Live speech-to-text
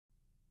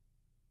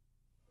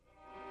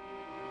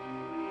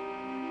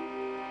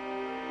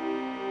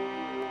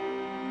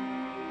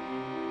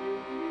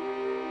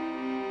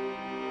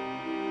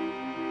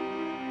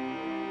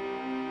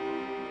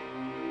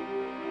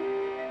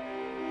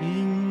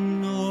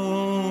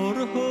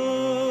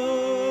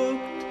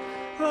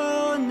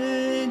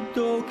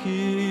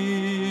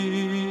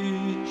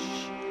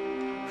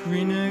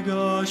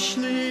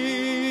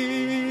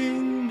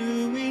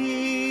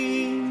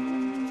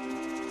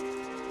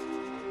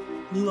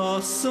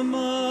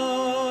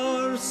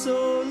Samar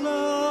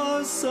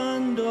sola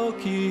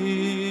sandokish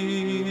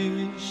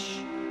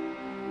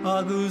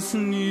agus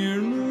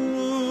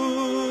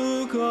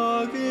nirnu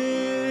kage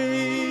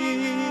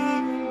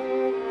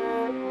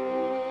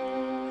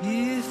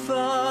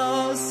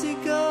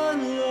ifasikan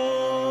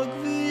log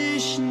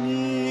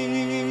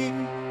vishni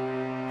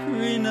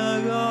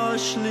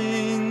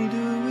krinagashling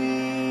dui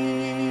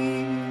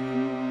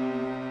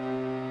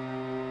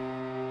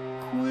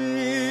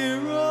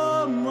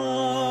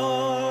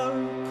Quiramar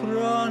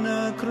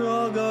krana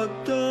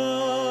krogakta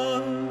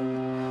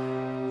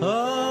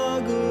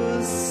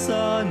agus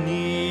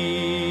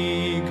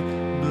sanig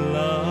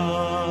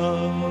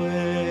blawer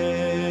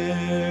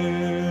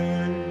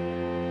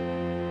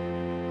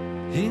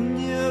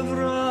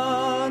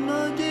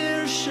Hinyevrana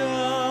dirsha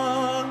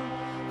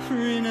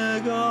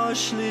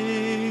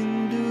frinagashling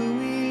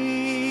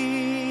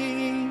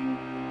duin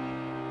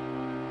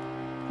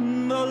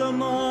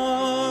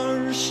Malamar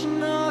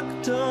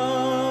shnakta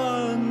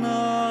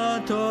na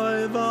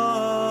toiva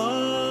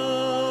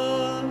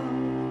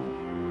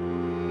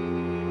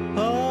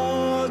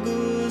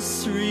agus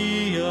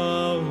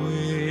riawing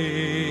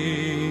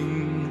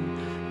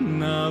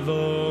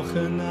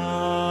navochanas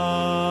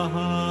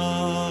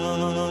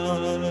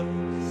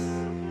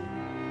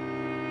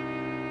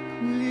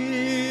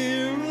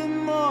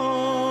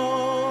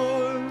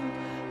Liramar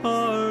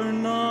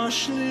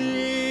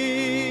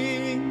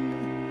arnashling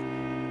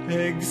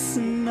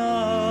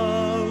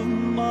Egsnav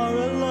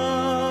marala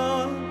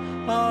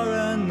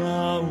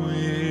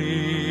aranawing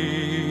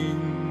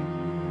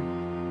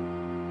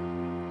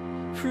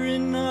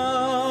Prina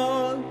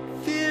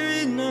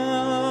firina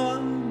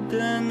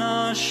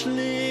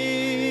denashling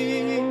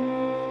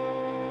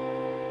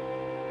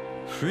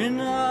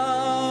Prina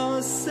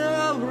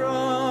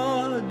savra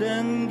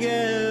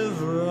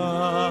dengevra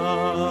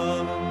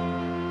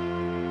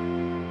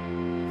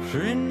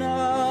Prina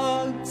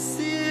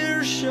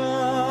sirsha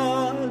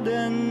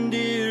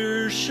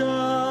dendirsha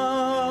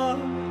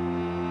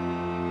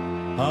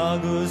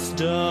Agus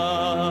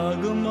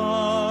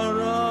dagmar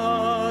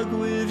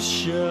agwiv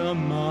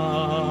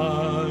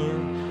shamar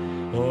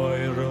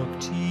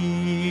oirokti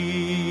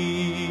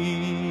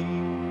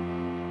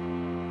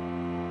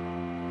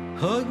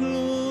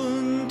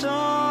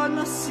Haglunta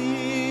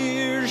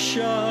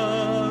nasirsha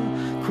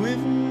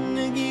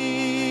quivnegi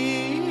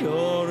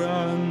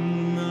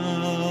oranna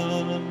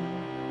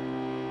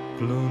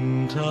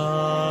Glunta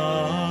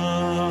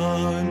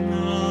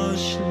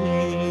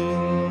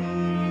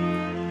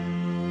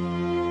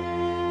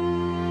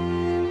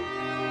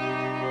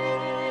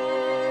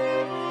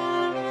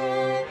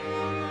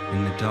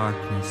In the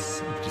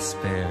darkness of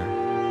despair,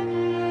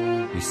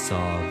 we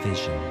saw a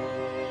vision.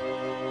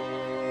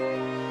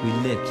 We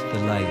lit the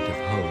light of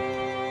hope,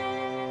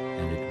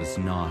 and it was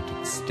not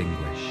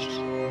extinguished.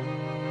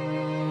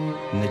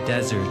 In the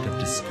desert of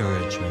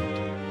discouragement,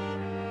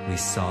 we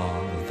saw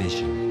a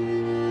vision.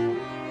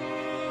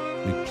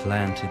 We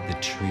planted the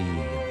tree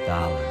of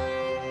valor,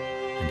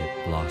 and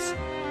it blossomed.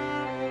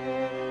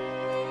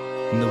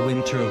 In the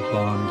winter of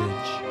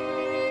bondage,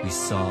 we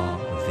saw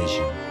a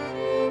vision.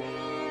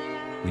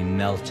 We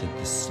melted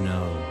the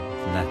snow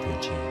of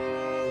lethargy,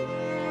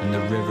 and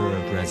the river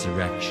of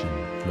resurrection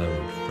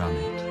flowed from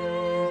it.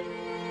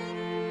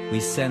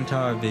 We sent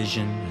our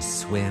vision a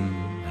swim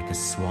like a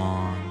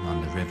swan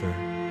on the river.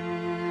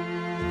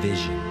 The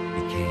vision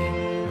became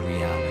a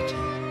reality.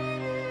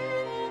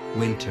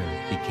 Winter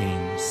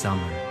became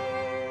summer.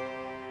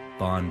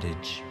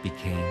 Bondage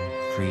became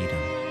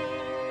freedom.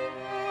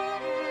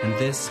 And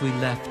this we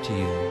left to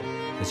you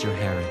as your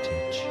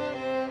heritage.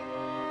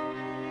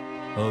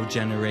 O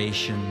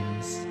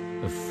generations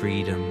of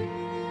freedom,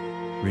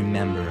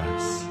 remember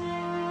us,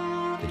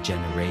 the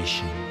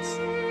generations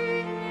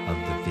of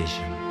the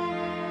vision.